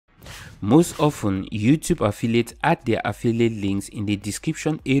Most often, YouTube affiliates add their affiliate links in the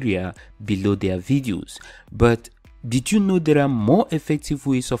description area below their videos. But did you know there are more effective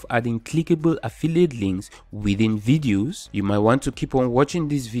ways of adding clickable affiliate links within videos? You might want to keep on watching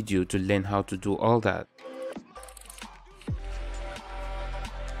this video to learn how to do all that.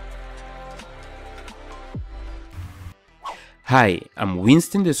 Hi, I'm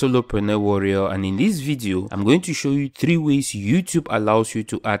Winston the Solopreneur Warrior, and in this video, I'm going to show you 3 ways YouTube allows you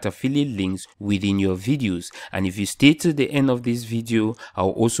to add affiliate links within your videos. And if you stay to the end of this video,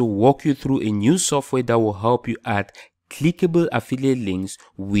 I'll also walk you through a new software that will help you add clickable affiliate links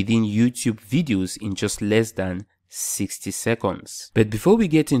within YouTube videos in just less than 60 seconds. But before we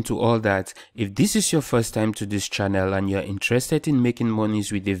get into all that, if this is your first time to this channel and you're interested in making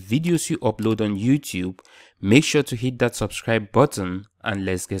monies with the videos you upload on YouTube, make sure to hit that subscribe button and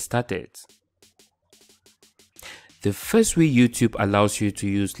let's get started. The first way YouTube allows you to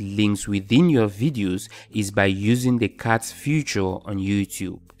use links within your videos is by using the cards feature on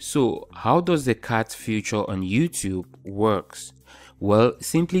YouTube. So how does the cards feature on YouTube works? Well,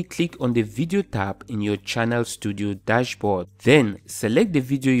 simply click on the video tab in your channel studio dashboard. Then select the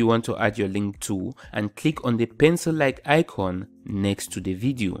video you want to add your link to and click on the pencil-like icon next to the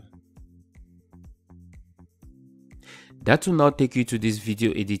video. That will now take you to this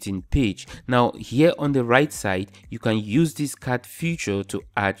video editing page. Now here on the right side, you can use this card feature to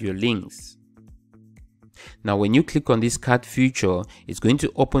add your links. Now when you click on this card feature, it's going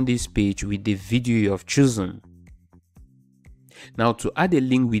to open this page with the video you have chosen. Now to add a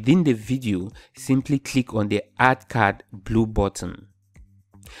link within the video, simply click on the add card blue button.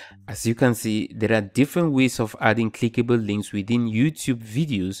 As you can see, there are different ways of adding clickable links within YouTube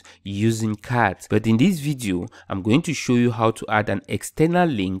videos using cards, but in this video, I'm going to show you how to add an external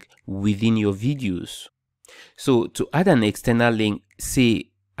link within your videos. So to add an external link, say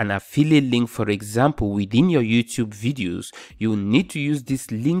an affiliate link for example within your YouTube videos, you need to use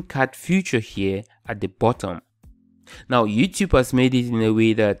this link card feature here at the bottom. Now YouTube has made it in a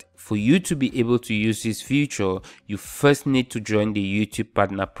way that for you to be able to use this feature, you first need to join the YouTube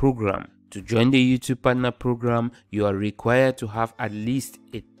Partner Program. To join the YouTube Partner Program, you are required to have at least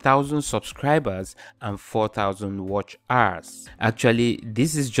 1,000 subscribers and 4,000 watch hours. Actually,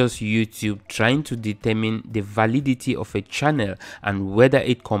 this is just YouTube trying to determine the validity of a channel and whether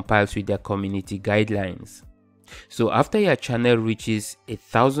it complies with their community guidelines. So after your channel reaches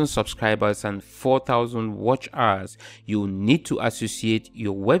 1,000 subscribers and 4,000 watch hours, you need to associate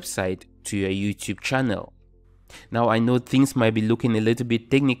your website to your YouTube channel. Now I know things might be looking a little bit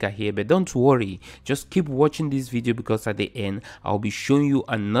technical here, but don't worry, just keep watching this video because at the end I'll be showing you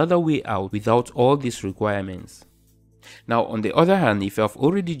another way out without all these requirements. Now on the other hand, if you have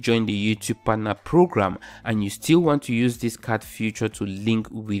already joined the YouTube Partner Program and you still want to use this card feature to link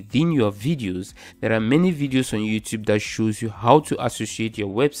within your videos, there are many videos on YouTube that shows you how to associate your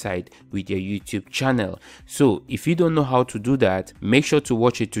website with your YouTube channel. So if you don't know how to do that, make sure to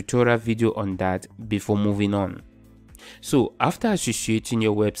watch a tutorial video on that before moving on. So after associating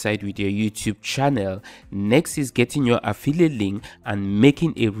your website with your YouTube channel, next is getting your affiliate link and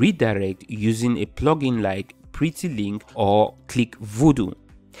making a redirect using a plugin like Pretty Link or Clickable.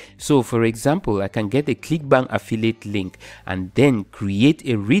 So for example, I can get a ClickBank affiliate link and then create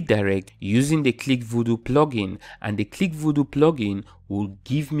a redirect using the Clickable plugin, and the Clickable plugin will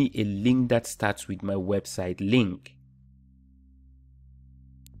give me a link that starts with my website link.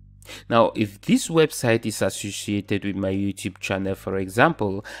 Now if this website is associated with my YouTube channel, for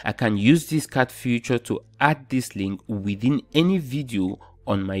example, I can use this card feature to add this link within any video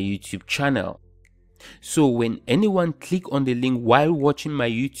on my YouTube channel. So when anyone click on the link while watching my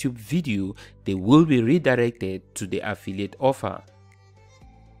YouTube video, they will be redirected to the affiliate offer.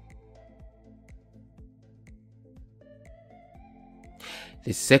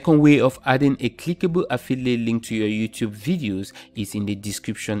 The second way of adding a clickable affiliate link to your YouTube videos is in the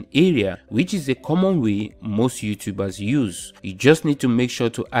description area, which is a common way most YouTubers use. You just need to make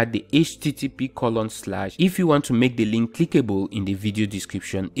sure to add the http:// if you want to make the link clickable in the video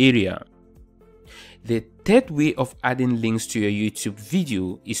description area. The third way of adding links to your YouTube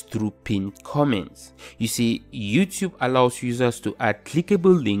video is through pinned comments. You see, YouTube allows users to add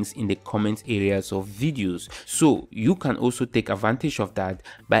clickable links in the comments areas of videos. So you can also take advantage of that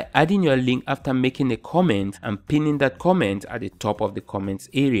by adding your link after making a comment and pinning that comment at the top of the comments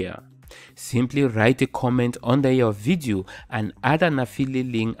area. Simply write a comment under your video and add an affiliate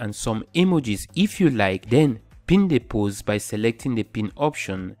link and some emojis if you like, then pin the post by selecting the pin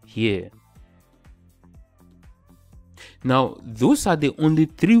option here. Now, those are the only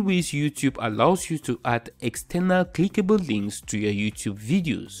 3 ways YouTube allows you to add external clickable links to your YouTube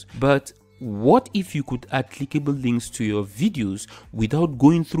videos. But what if you could add clickable links to your videos without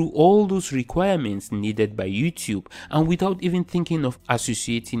going through all those requirements needed by YouTube and without even thinking of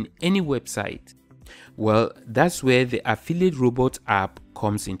associating any website? Well, that's where the Affiliate Robot app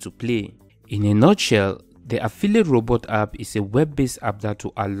comes into play. In a nutshell, the Affiliate Robot app is a web-based app that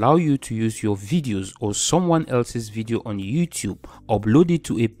will allow you to use your videos or someone else's video on YouTube, upload it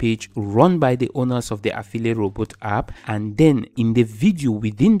to a page run by the owners of the Affiliate Robot app, and then in the video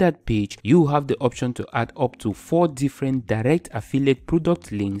within that page, you have the option to add up to 4 different direct affiliate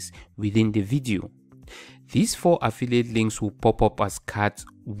product links within the video. These 4 affiliate links will pop up as cards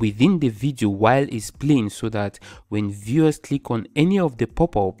within the video while it's playing, so that when viewers click on any of the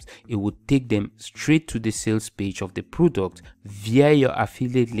pop-ups, it will take them straight to the sales page of the product via your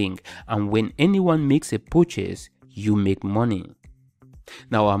affiliate link, and when anyone makes a purchase, you make money.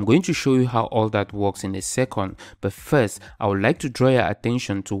 Now, I'm going to show you how all that works in a second, but first I would like to draw your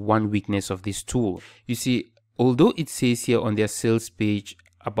attention to one weakness of this tool. You see, although it says here on their sales page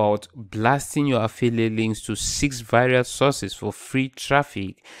about blasting your affiliate links to 6 various sources for free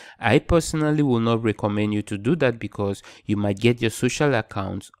traffic, I personally will not recommend you to do that because you might get your social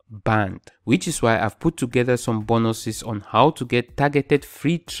accounts banned. Which is why I've put together some bonuses on how to get targeted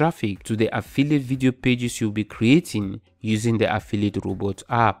free traffic to the affiliate video pages you'll be creating using the Affiliate Robot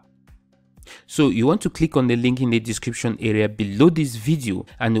app. So you want to click on the link in the description area below this video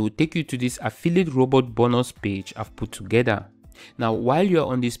and it will take you to this Affiliate Robot bonus page I've put together. Now, while you're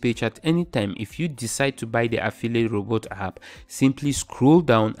on this page at any time, if you decide to buy the Affiliate Robot app, simply scroll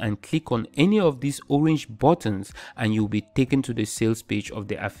down and click on any of these orange buttons and you'll be taken to the sales page of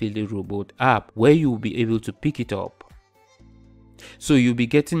the Affiliate Robot app where you'll be able to pick it up. So you'll be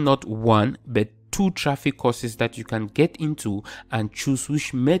getting not 1 but 2 traffic courses that you can get into and choose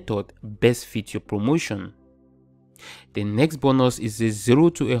which method best fits your promotion. The next bonus is a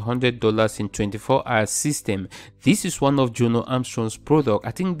 $0 to $100 in 24 hours system. This is one of Jono Armstrong's product. I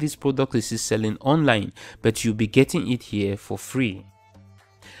think this product is selling online, but you'll be getting it here for free.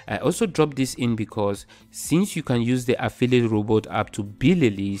 I also dropped this in because since you can use the Affiliate Robot app to build a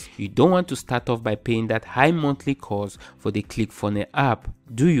list, you don't want to start off by paying that high monthly cost for the ClickFunnels app,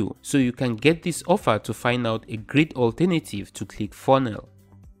 do you? So you can get this offer to find out a great alternative to ClickFunnels.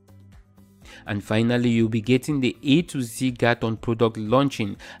 And finally, you'll be getting the A to Z guide on product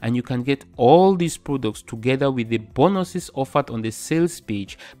launching, and you can get all these products together with the bonuses offered on the sales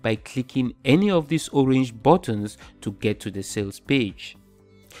page by clicking any of these orange buttons to get to the sales page.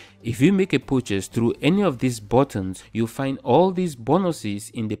 If you make a purchase through any of these buttons, you'll find all these bonuses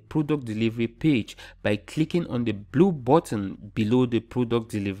in the product delivery page by clicking on the blue button below the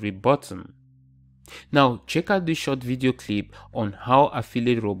product delivery button. Now, check out this short video clip on how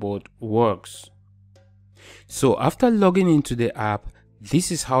Affiliate Robot works. So after logging into the app, this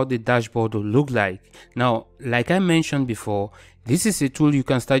is how the dashboard will look like. Now, like I mentioned before, this is a tool you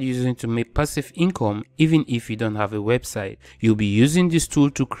can start using to make passive income even if you don't have a website. You'll be using this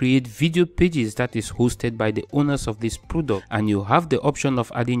tool to create video pages that is hosted by the owners of this product, and you have the option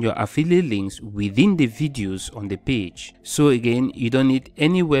of adding your affiliate links within the videos on the page. So again, you don't need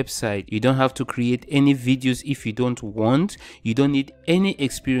any website, you don't have to create any videos if you don't want, you don't need any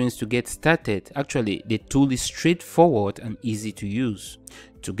experience to get started. Actually, the tool is straightforward and easy to use.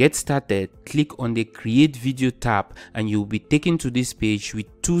 To get started, click on the Create Video tab and you'll be taken to this page with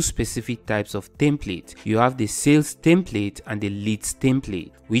 2 specific types of templates. You have the Sales template and the Leads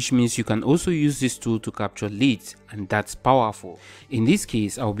template, which means you can also use this tool to capture leads, and that's powerful. In this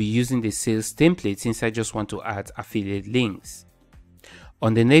case, I'll be using the Sales template since I just want to add affiliate links.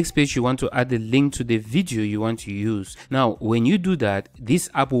 On the next page, you want to add a link to the video you want to use. Now, when you do that,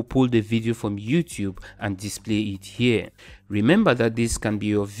 this app will pull the video from YouTube and display it here. Remember that this can be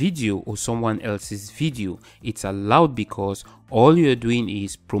your video or someone else's video. It's allowed because all you're doing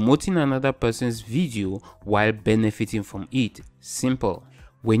is promoting another person's video while benefiting from it. Simple.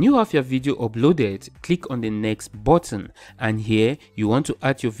 When you have your video uploaded, click on the next button, and here you want to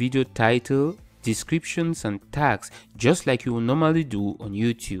add your video title, descriptions and tags just like you will normally do on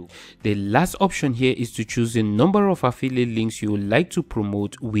YouTube. The last option here is to choose the number of affiliate links you would like to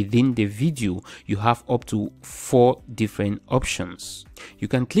promote within the video. You have up to 4 different options. You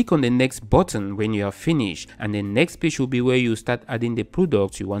can click on the next button when you are finished, and the next page will be where you start adding the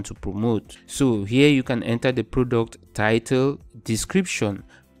products you want to promote. So here you can enter the product title, description,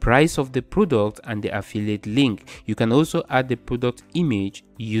 price of the product and the affiliate link. You can also add the product image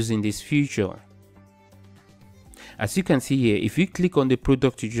using this feature. As you can see here, if you click on the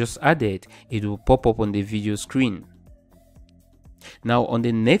product you just added, it will pop up on the video screen. Now on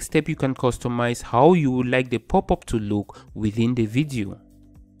the next step, you can customize how you would like the pop-up to look within the video.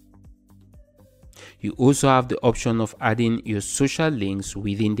 You also have the option of adding your social links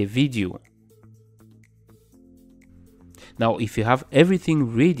within the video. Now if you have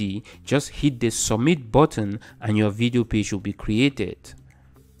everything ready, just hit the submit button and your video page will be created.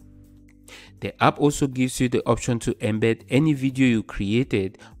 The app also gives you the option to embed any video you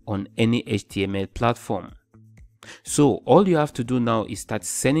created on any HTML platform. So all you have to do now is start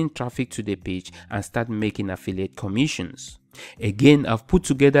sending traffic to the page and start making affiliate commissions. Again, I've put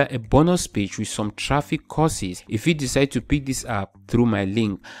together a bonus page with some traffic courses if you decide to pick this up through my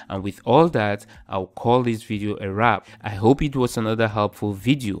link, and with all that, I'll call this video a wrap. I hope it was another helpful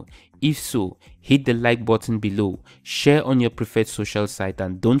video. If so, hit the like button below, share on your preferred social site,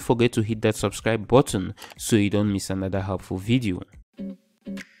 and don't forget to hit that subscribe button so you don't miss another helpful video.